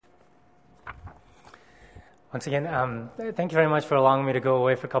Once again, thank you very much for allowing me to go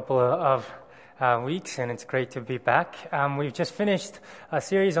away for a couple of weeks, and it's great to be back. We've just finished a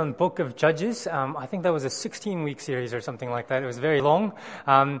series on Book of Judges. I think that was a 16-week series or something like that. It was very long,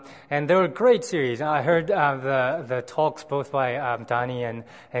 and they were great series. I heard the talks both by Donnie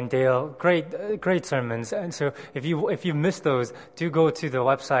and Dale. Great sermons. And so if you missed those, do go to the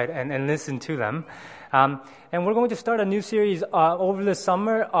website and listen to them. And we're going to start a new series over the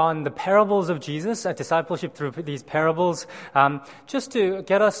summer on the parables of Jesus, discipleship through these parables, just to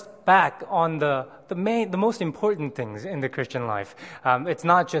get us back on the most important things in the Christian life. It's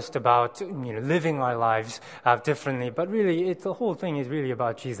not just about living our lives differently, but really, the whole thing is really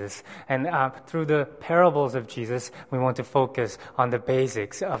about Jesus. And through the parables of Jesus, we want to focus on the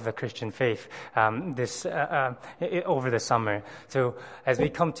basics of the Christian faith over the summer. So as we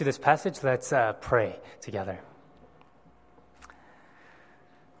come to this passage, let's pray together.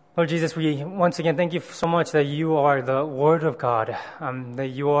 Lord Jesus, we once again thank you so much that you are the Word of God, that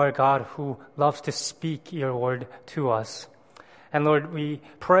you are a God who loves to speak your word to us. And Lord, we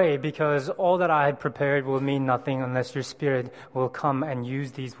pray because all that I had prepared will mean nothing unless your Spirit will come and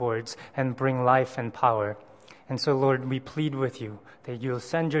use these words and bring life and power. And so, Lord, we plead with you that you'll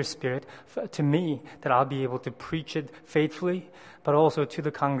send your Spirit to me, that I'll be able to preach it faithfully, but also to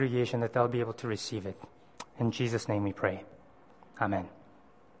the congregation that they'll be able to receive it. In Jesus' name we pray. Amen.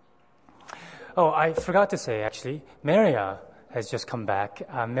 Oh, I forgot to say, actually, Maria has just come back.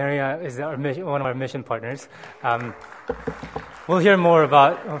 Maria is one of our mission partners. We'll hear more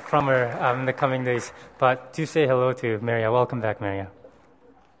from her in the coming days, but do say hello to Maria. Welcome back, Maria.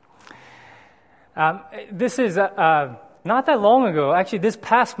 This is not that long ago, actually this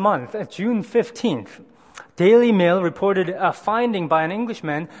past month, June 15th, Daily Mail reported a finding by an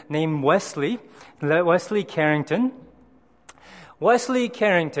Englishman named Wesley Carrington. Wesley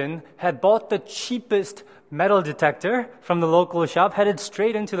Carrington had bought the cheapest metal detector from the local shop, headed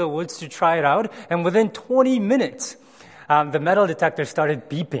straight into the woods to try it out, and within 20 minutes, the metal detector started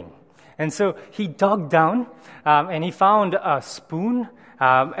beeping. And so he dug down, and he found a spoon,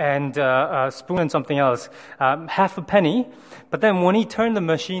 and something else, half a penny. But then when he turned the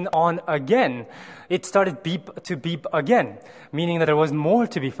machine on again, it started to beep again, meaning that there was more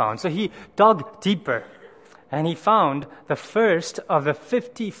to be found. So he dug deeper. And he found the first of the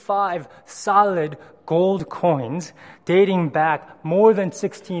 55 solid gold coins dating back more than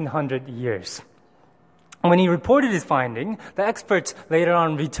 1,600 years. When he reported his finding, the experts later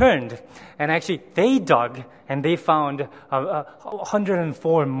on returned. And actually, they dug and they found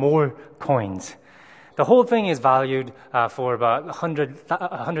 104 more coins. The whole thing is valued for about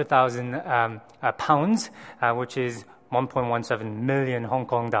 100,000 pounds, which is 1.17 million Hong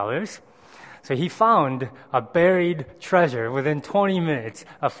Kong dollars. So he found a buried treasure within 20 minutes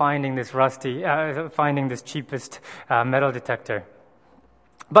of finding this cheapest metal detector.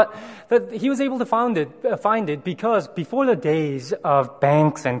 But he was able to find it because before the days of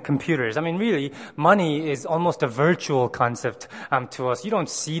banks and computers, I mean, really, money is almost a virtual concept to us. You don't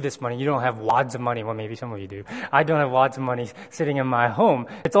see this money. You don't have wads of money. Well, maybe some of you do. I don't have wads of money sitting in my home.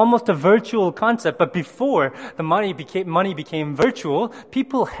 It's almost a virtual concept. But before the money became virtual,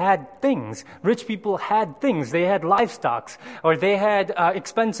 people had things. Rich people had things. They had livestock, or they had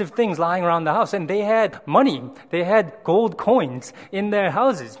expensive things lying around the house, and they had money. They had gold coins in their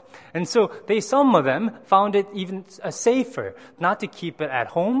houses. And so some of them found it even safer not to keep it at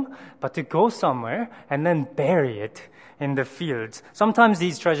home, but to go somewhere and then bury it in the fields. Sometimes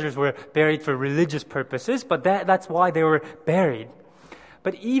these treasures were buried for religious purposes, but that's why they were buried.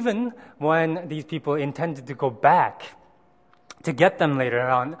 But even when these people intended to go back to get them later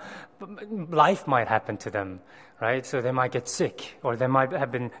on, life might happen to them, right? So they might get sick, or they might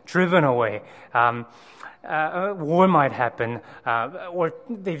have been driven away. War might happen, or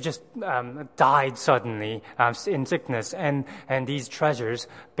they've just died suddenly in sickness, and these treasures,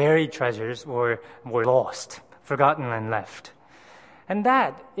 buried treasures, were lost, forgotten, and left. And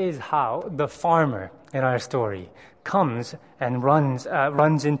that is how the farmer in our story comes and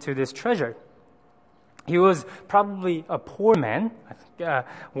runs into this treasure. He was probably a poor man,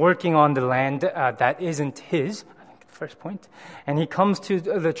 working on the land that isn't his, I think the first point, and he comes to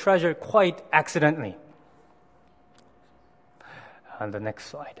the treasure quite accidentally. On the next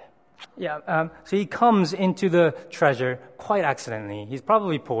slide. So he comes into the treasure quite accidentally. He's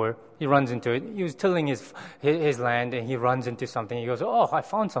probably poor. He runs into it. He was tilling his land, and he runs into something. He goes, "Oh, I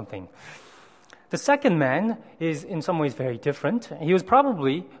found something." The second man is in some ways very different. He was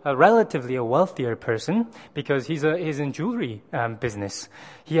probably relatively a wealthier person because he's in jewelry business.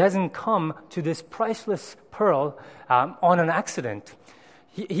 He hasn't come to this priceless pearl on an accident.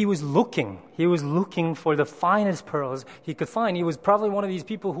 He was looking for the finest pearls he could find. He was probably one of these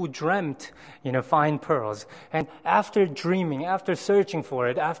people who dreamt, fine pearls. And after dreaming, after searching for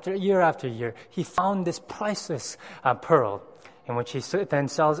it, after year, he found this priceless pearl, in which he then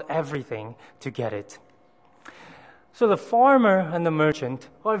sells everything to get it. So the farmer and the merchant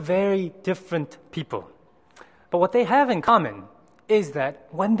are very different people. But what they have in common is that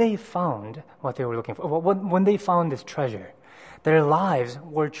when they found what they were looking for, when they found this treasure, their lives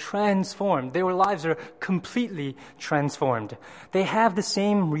were transformed. Their lives are completely transformed. They have the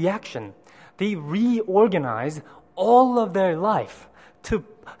same reaction. They reorganize all of their life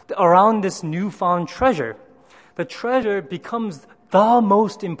around this newfound treasure. The treasure becomes the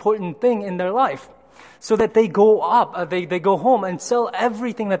most important thing in their life, so that they go home and sell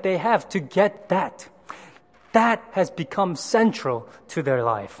everything that they have to get that. That has become central to their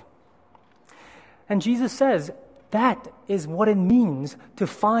life. And Jesus says, that is what it means to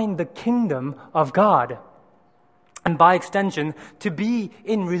find the kingdom of God. And by extension, to be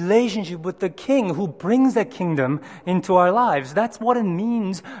in relationship with the King who brings that kingdom into our lives. That's what it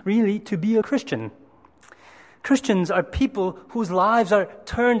means, really, to be a Christian. Christians are people whose lives are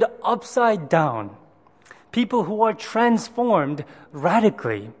turned upside down. People who are transformed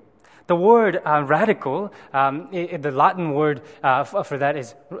radically. The word radical, the Latin word for that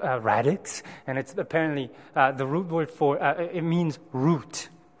is radix, and it's apparently the root word for it means root.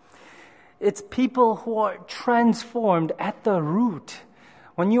 It's people who are transformed at the root.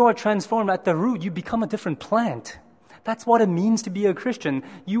 When you are transformed at the root, you become a different plant. That's what it means to be a Christian.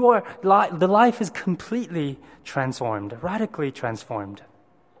 The life is completely transformed, radically transformed.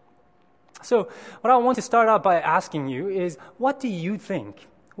 So what I want to start out by asking you is, what do you think?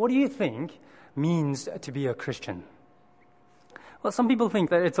 What do you think means to be a Christian? Well, some people think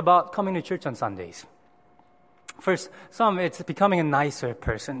that it's about coming to church on Sundays. For some, it's becoming a nicer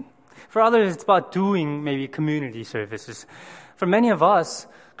person. For others, it's about doing maybe community services. For many of us,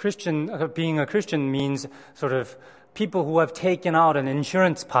 being a Christian means sort of people who have taken out an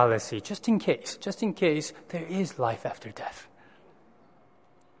insurance policy just in case there is life after death.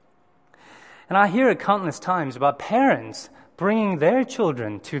 And I hear it countless times about parents bringing their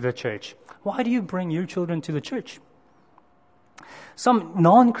children to the church. Why do you bring your children to the church? Some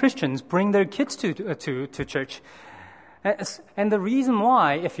non-Christians bring their kids to church. And the reason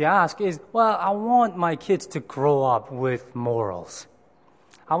why, if you ask, is, well, I want my kids to grow up with morals.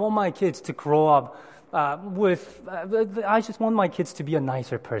 I want my kids to grow up I just want my kids to be a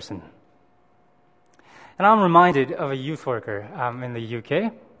nicer person. And I'm reminded of a youth worker in the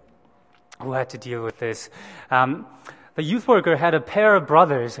UK who had to deal with this. The youth worker had a pair of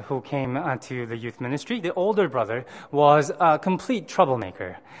brothers who came to the youth ministry. The older brother was a complete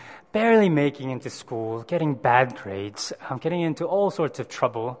troublemaker, barely making into school, getting bad grades, getting into all sorts of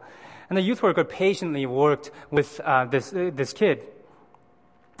trouble. And the youth worker patiently worked with this kid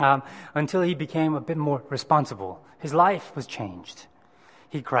until he became a bit more responsible. His life was changed.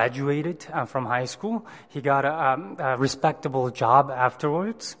 He graduated from high school. He got a respectable job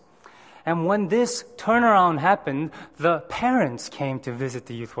afterwards. And when this turnaround happened, the parents came to visit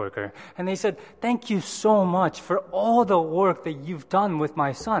the youth worker. And they said, "Thank you so much for all the work that you've done with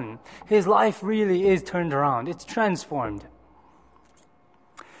my son. His life really is turned around. It's transformed."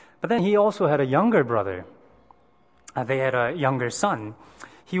 But then he also had a younger brother. They had a younger son.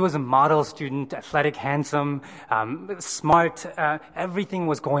 He was a model student, athletic, handsome, smart. Everything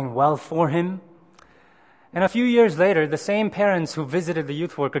was going well for him. And a few years later, the same parents who visited the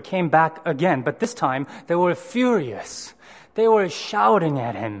youth worker came back again, but this time they were furious. They were shouting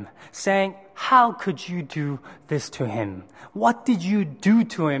at him, saying, "How could you do this to him? What did you do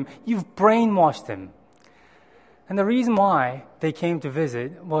to him? You've brainwashed him." And the reason why they came to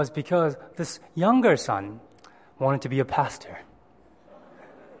visit was because this younger son wanted to be a pastor.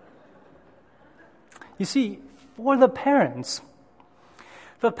 You see, for the parents,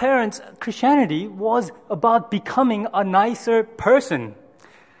 Christianity was about becoming a nicer person.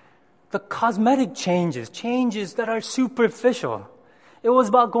 The cosmetic changes that are superficial. It was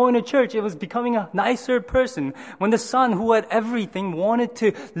about going to church. It was becoming a nicer person. When the son who had everything wanted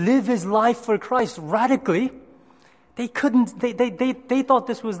to live his life for Christ radically, they thought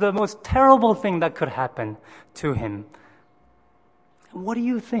this was the most terrible thing that could happen to him. What do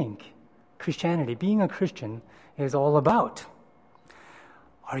you think Christianity, being a Christian, is all about?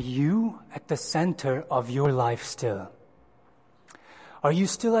 Are you at the center of your life still? Are you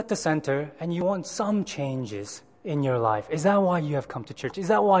still at the center and you want some changes in your life? Is that why you have come to church? Is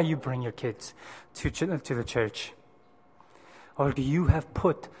that why you bring your kids to the church? Or have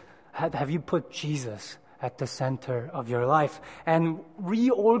you put Jesus at the center of your life and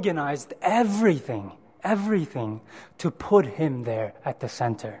reorganized everything to put Him there at the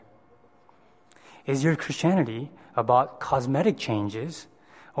center. Is your Christianity about cosmetic changes,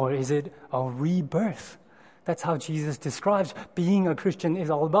 or is it a rebirth? That's how Jesus describes being a Christian is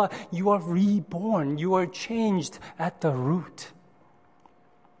all about. You are reborn. You are changed at the root.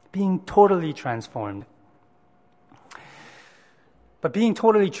 Being totally transformed. But being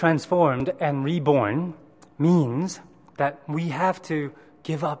totally transformed and reborn means that we have to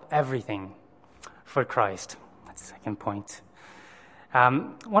give up everything for Christ. That's the second point.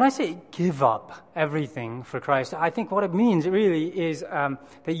 When I say give up everything for Christ, I think what it means really is that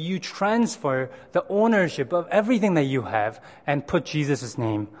you transfer the ownership of everything that you have and put Jesus'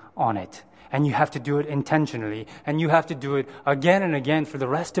 name on it. And you have to do it intentionally. And you have to do it again and again for the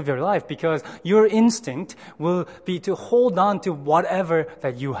rest of your life, because your instinct will be to hold on to whatever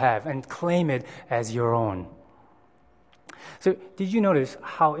that you have and claim it as your own. So did you notice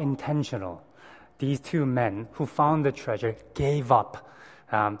how intentional these two men who found the treasure gave up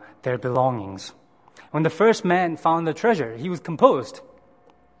their belongings? When the first man found the treasure, he was composed.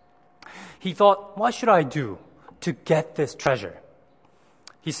 He thought, what should I do to get this treasure?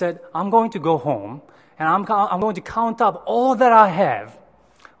 He said, I'm going to go home and I'm going to count up all that I have,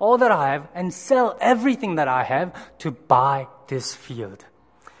 and sell everything that I have to buy this field.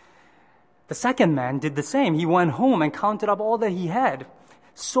 The second man did the same. He went home and counted up all that he had,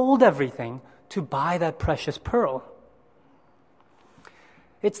 sold everything to buy that precious pearl.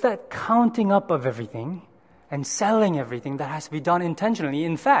 It's that counting up of everything and selling everything that has to be done intentionally.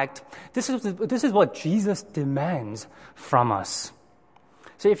 In fact, this is what Jesus demands from us.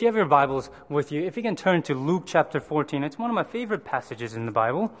 So if you have your Bibles with you, if you can turn to Luke chapter 14, it's one of my favorite passages in the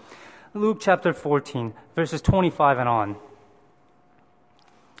Bible. Luke chapter 14, verses 25 and on.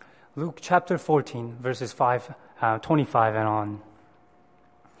 Luke chapter 14, verses 25 and on.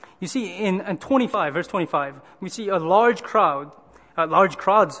 You see, in verse 25, we see a large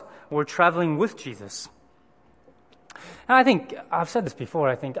crowds were traveling with Jesus. And I think, I've said this before,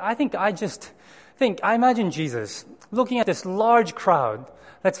 I imagine Jesus looking at this large crowd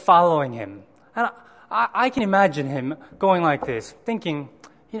that's following him. And I can imagine him going like this, thinking,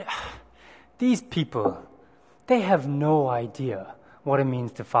 these people, they have no idea what it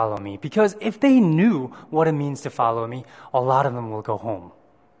means to follow me. Because if they knew what it means to follow me, a lot of them will go home.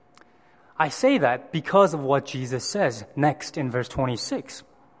 I say that because of what Jesus says next in verse 26.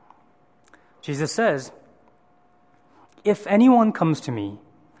 Jesus says, if anyone comes to me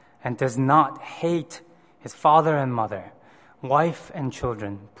and does not hate his father and mother, wife and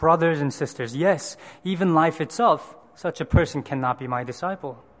children, brothers and sisters, yes, even life itself, such a person cannot be my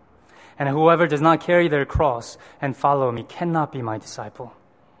disciple. And whoever does not carry their cross and follow me cannot be my disciple.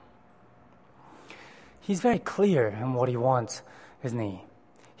 He's very clear in what he wants, isn't he?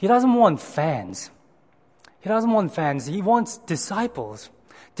 He doesn't want fans. He wants disciples.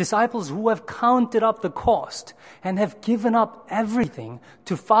 Disciples who have counted up the cost and have given up everything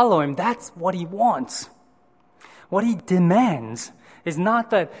to follow him. That's what he wants. What he demands is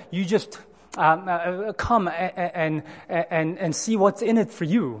not that you just come and see what's in it for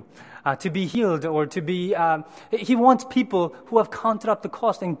you, to be healed or to be... he wants people who have counted up the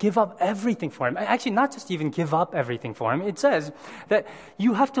cost and give up everything for him. Actually, not just even give up everything for him. It says that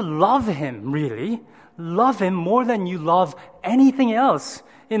you have to love him, really. Love him more than you love anything else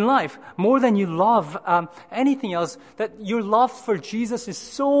in life, more than you love anything else, that your love for Jesus is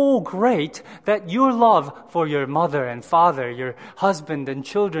so great that your love for your mother and father, your husband and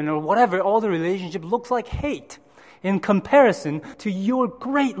children, or whatever, all the relationship looks like hate in comparison to your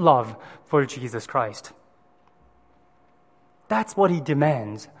great love for Jesus Christ. That's what he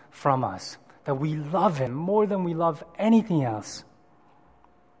demands from us, that we love him more than we love anything else.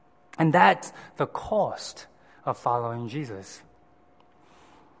 And that's the cost of following Jesus.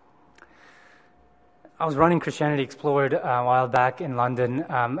 I was running Christianity Explored a while back in London,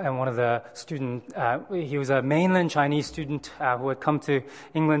 and one of the students, he was a mainland Chinese student who had come to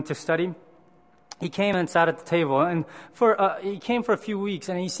England to study. He came and sat at the table, and he came for a few weeks,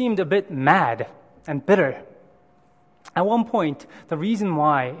 and he seemed a bit mad and bitter. At one point, the reason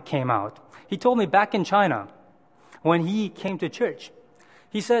why it came out, he told me back in China, when he came to church,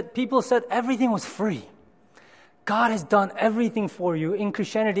 he said, people said everything was free. God has done everything for you. In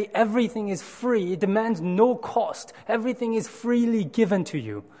Christianity, everything is free. It demands no cost. Everything is freely given to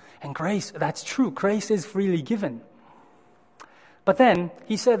you. And grace, that's true. Grace is freely given. But then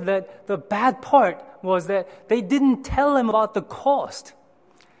he said that the bad part was that they didn't tell him about the cost.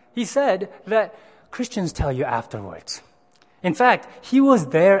 He said that Christians tell you afterwards. In fact, he was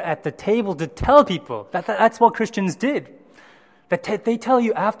there at the table to tell people that's what Christians did. They tell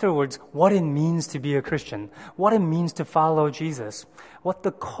you afterwards what it means to be a Christian, what it means to follow Jesus, what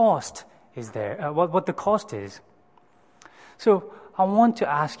the cost is there, what the cost is. So I want to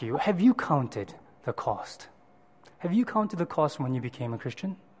ask you, have you counted the cost? Have you counted the cost when you became a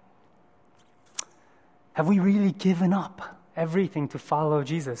Christian? Have we really given up everything to follow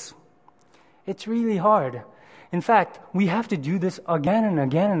Jesus? It's really hard. In fact, we have to do this again and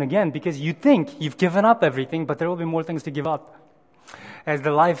again and again because you think you've given up everything, but there will be more things to give up as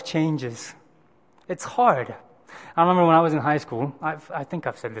the life changes. It's hard. I remember when I was in high school, I think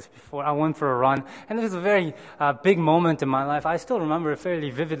I've said this before, I went for a run, and this was a very big moment in my life. I still remember it fairly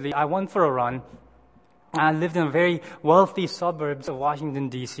vividly. I went for a run. I lived in a very wealthy suburbs of Washington,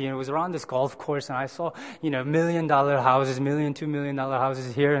 D.C., and it was around this golf course, and I saw, $1 million houses, $2 million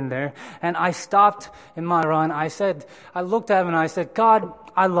houses here and there. And I stopped in my run. I looked at him and I said, God,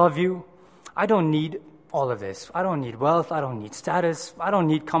 I love you. I don't need all of this. I don't need wealth. I don't need status. I don't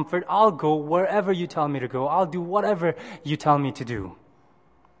need comfort. I'll go wherever you tell me to go. I'll do whatever you tell me to do.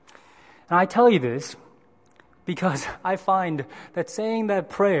 And I tell you this because I find that saying that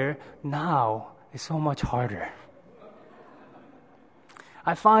prayer now is so much harder.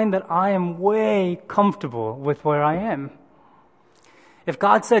 I find that I am way comfortable with where I am. If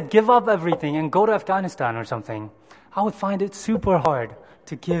God said, give up everything and go to Afghanistan or something, I would find it super hard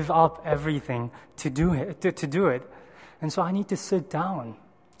to give up everything to do it. And so I need to sit down.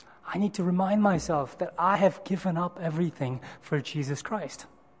 I need to remind myself that I have given up everything for Jesus Christ.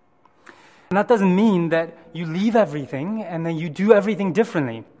 And that doesn't mean that you leave everything and then you do everything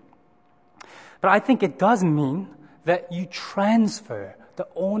differently. But I think it does mean that you transfer the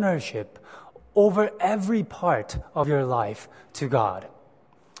ownership over every part of your life to God.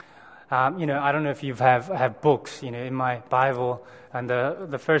 I don't know if you have books. In my Bible, and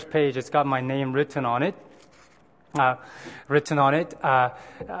the first page, it's got my name written on it.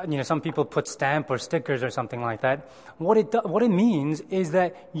 Some people put stamp or stickers or something like that. What it means is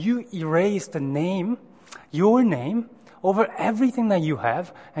that you erase your name, over everything that you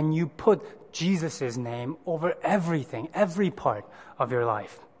have, and you put Jesus' name over everything, every part of your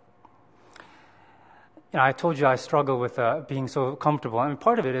life. I told you I struggle with being so comfortable, and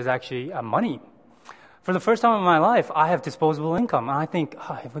part of it is actually money. For the first time in my life, I have disposable income, and I think,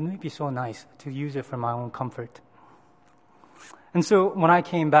 wouldn't it be so nice to use it for my own comfort? And so when I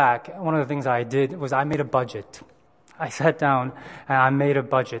came back, one of the things I did was I made a budget. I sat down and I made a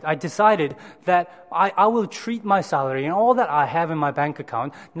budget. I decided that I will treat my salary and all that I have in my bank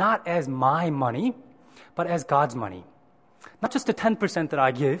account not as my money, but as God's money. Not just the 10% that I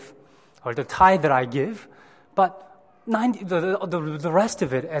give, or the tithe that I give, but the rest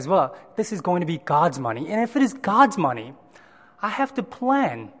of it as well. This is going to be God's money. And if it is God's money, I have to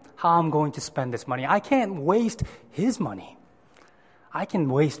plan how I'm going to spend this money. I can't waste His money. I can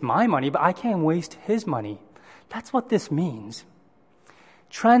waste my money, but I can't waste His money. That's what this means.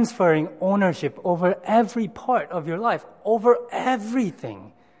 Transferring ownership over every part of your life, over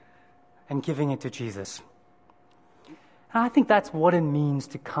everything, and giving it to Jesus. And I think that's what it means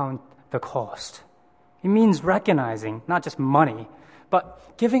to count the cost. It means recognizing not just money,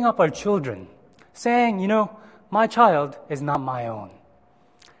 but giving up our children, saying, my child is not my own.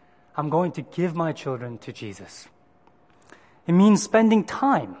 I'm going to give my children to Jesus. It means spending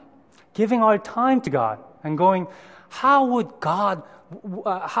time, giving our time to God, and going, how would God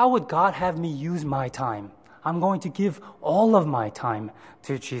have me use my time? I'm going to give all of my time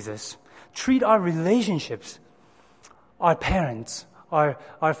to Jesus. Treat our relationships, our parents, our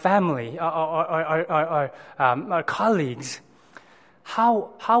family, our colleagues.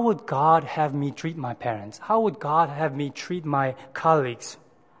 How would God have me treat my parents? How would God have me treat my colleagues?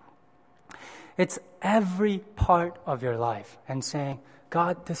 It's every part of your life and saying,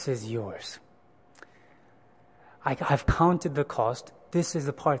 God, this is yours. I've counted the cost. This is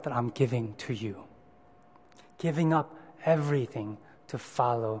the part that I'm giving to you. Giving up everything to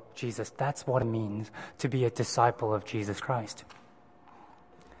follow Jesus. That's what it means to be a disciple of Jesus Christ.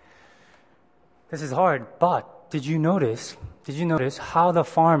 This is hard, but did you notice how the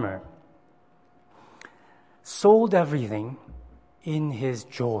farmer sold everything in his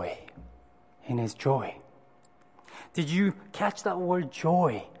joy? In his joy. Did you catch that word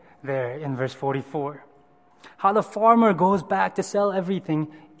joy there in verse 44? How the farmer goes back to sell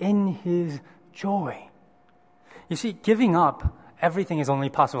everything in his joy. You see, giving up everything is only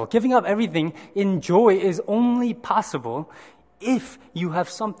possible. Giving up everything in joy is only possible if you have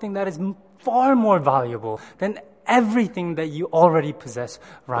something that is far more valuable than everything that you already possess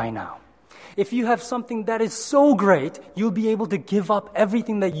right now. If you have something that is so great, you'll be able to give up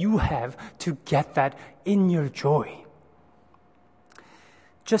everything that you have to get that in your joy.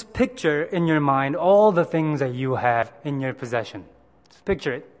 Just picture in your mind all the things that you have in your possession. Just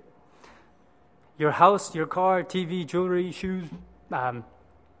picture it. Your house, your car, TV, jewelry, shoes, money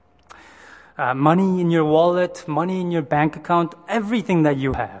in your wallet, money in your bank account, everything that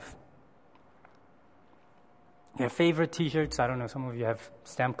you have. Your favorite t-shirts, I don't know, some of you have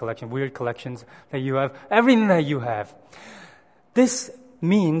stamp collection, weird collections that you have, everything that you have. This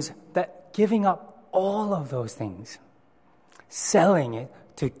means that giving up all of those things, selling it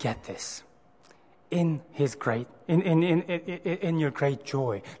to get this in your great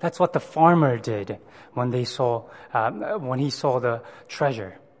joy. That's what the farmer did when he saw the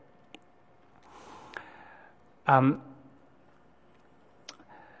treasure. And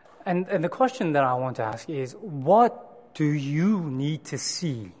the question that I want to ask is, what do you need to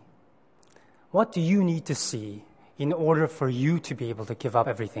see? What do you need to see in order for you to be able to give up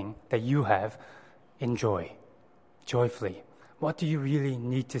everything that you have in joy, joyfully? What do you really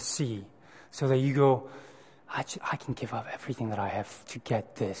need to see so that you go, I can give up everything that I have to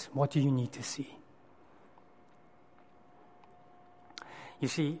get this? What do you need to see? You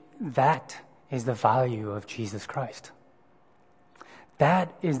see, that is the value of Jesus Christ.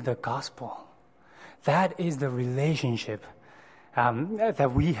 That is the gospel. That is the relationship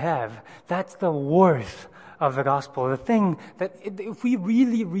that we have. That's the worth of the gospel. The thing that if we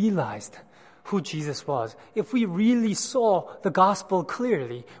really realized who Jesus was, if we really saw the gospel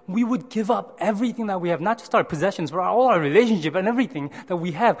clearly, we would give up everything that we have, not just our possessions, but all our relationship and everything that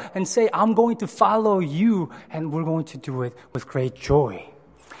we have, and say, I'm going to follow you, and we're going to do it with great joy.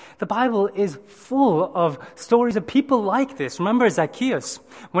 The Bible is full of stories of people like this. Remember Zacchaeus?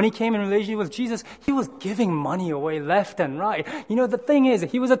 When he came in relationship with Jesus, he was giving money away left and right. You know, the thing is,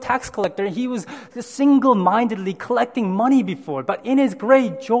 he was a tax collector. He was single-mindedly collecting money before, but in his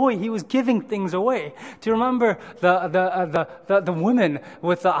great joy, he was giving things away. Do you remember the woman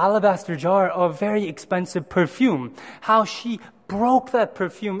with the alabaster jar of very expensive perfume? How she broke that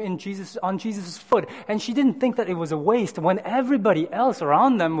perfume on Jesus' foot, and she didn't think that it was a waste when everybody else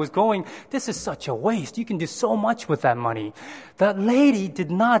around them was going, this is such a waste. You can do so much with that money. That lady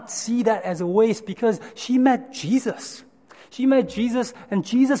did not see that as a waste because she met Jesus. She met Jesus, and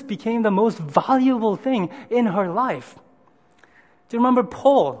Jesus became the most valuable thing in her life. Do you remember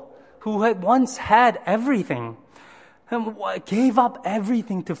Paul, who had once had everything, and gave up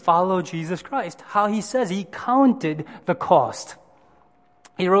everything to follow Jesus Christ? How he says he counted the cost.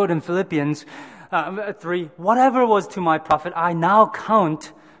 He wrote in Philippians 3, whatever was to my profit, I now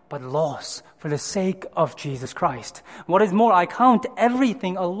count but loss for the sake of Jesus Christ. What is more, I count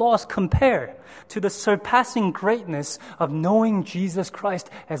everything a loss compared to the surpassing greatness of knowing Jesus Christ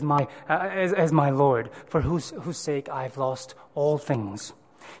as my Lord, for whose sake I've lost all things.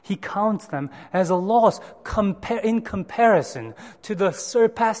 He counts them as a loss in comparison to the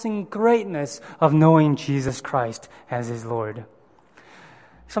surpassing greatness of knowing Jesus Christ as his Lord.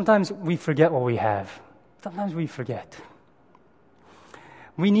 Sometimes we forget what we have. Sometimes we forget.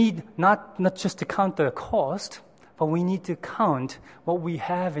 We need not just to count the cost, but we need to count what we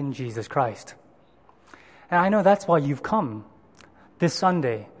have in Jesus Christ. And I know that's why you've come this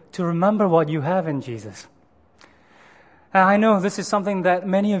Sunday, to remember what you have in Jesus. And I know this is something that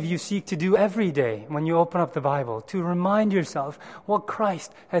many of you seek to do every day when you open up the Bible, to remind yourself what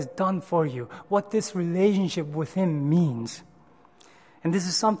Christ has done for you, what this relationship with him means. And this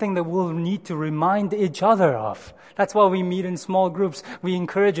is something that we'll need to remind each other of. That's why we meet in small groups. We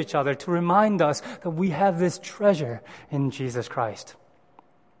encourage each other to remind us that we have this treasure in Jesus Christ.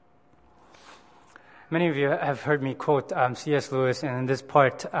 Many of you have heard me quote C.S. Lewis, and in this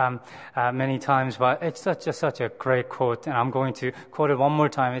part many times, but it's such a great quote, and I'm going to quote it one more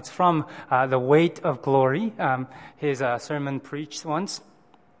time. It's from The Weight of Glory, his sermon preached once.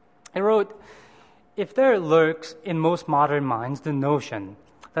 He wrote, if there lurks in most modern minds the notion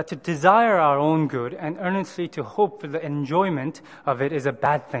that to desire our own good and earnestly to hope for the enjoyment of it is a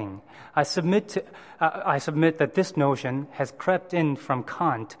bad thing, I submit that this notion has crept in from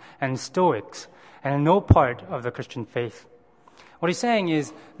Kant and Stoics and in no part of the Christian faith. What he's saying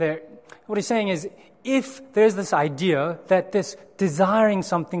is, if there's this idea that this desiring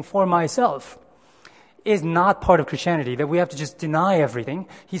something for myself is not part of Christianity, that we have to just deny everything,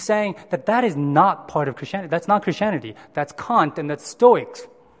 he's saying that is not part of Christianity. That's not Christianity. That's Kant and that's Stoics.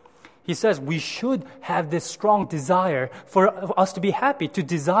 He says we should have this strong desire for us to be happy, to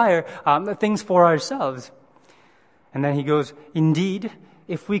desire things for ourselves. And then he goes, indeed,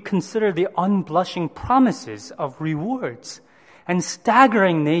 if we consider the unblushing promises of rewards and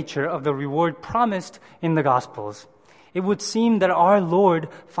staggering nature of the reward promised in the Gospels, it would seem that our Lord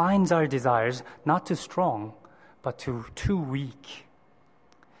finds our desires not too strong, but too weak.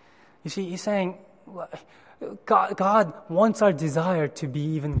 You see, he's saying, God wants our desire to be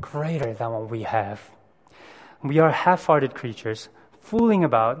even greater than what we have. We are half-hearted creatures, fooling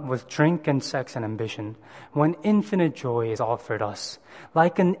about with drink and sex and ambition, when infinite joy is offered us,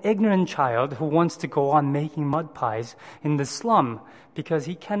 like an ignorant child who wants to go on making mud pies in the slum because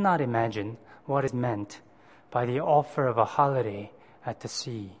he cannot imagine what is meant by the offer of a holiday at the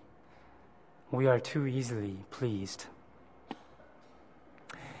sea. We are too easily pleased.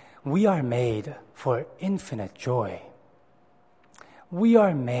 We are made for infinite joy. We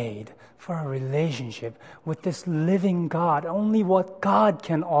are made for a relationship with this living God, only what God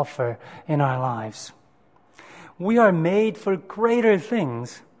can offer in our lives. We are made for greater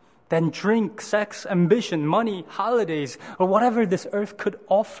things than drink, sex, ambition, money, holidays, or whatever this earth could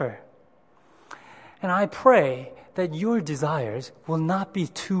offer. And I pray that your desires will not be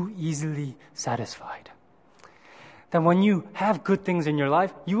too easily satisfied. That when you have good things in your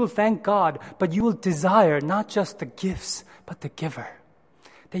life, you will thank God, but you will desire not just the gifts, but the giver.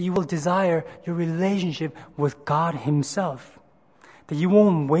 That you will desire your relationship with God Himself. That you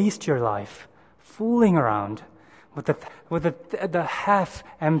won't waste your life fooling around with the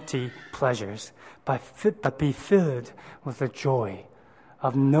half-empty pleasures, but be filled with the joy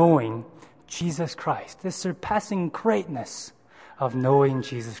of knowing Jesus Christ, the surpassing greatness of knowing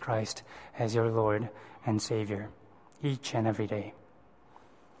Jesus Christ as your Lord and Savior each and every day.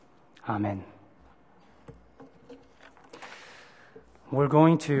 Amen. We're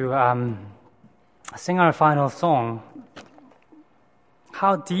going to sing our final song,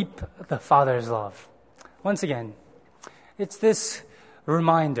 How Deep the Father's Love. Once again, it's this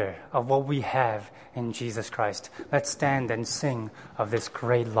reminder of what we have in Jesus Christ. Let's stand and sing of this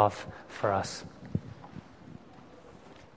great love for us.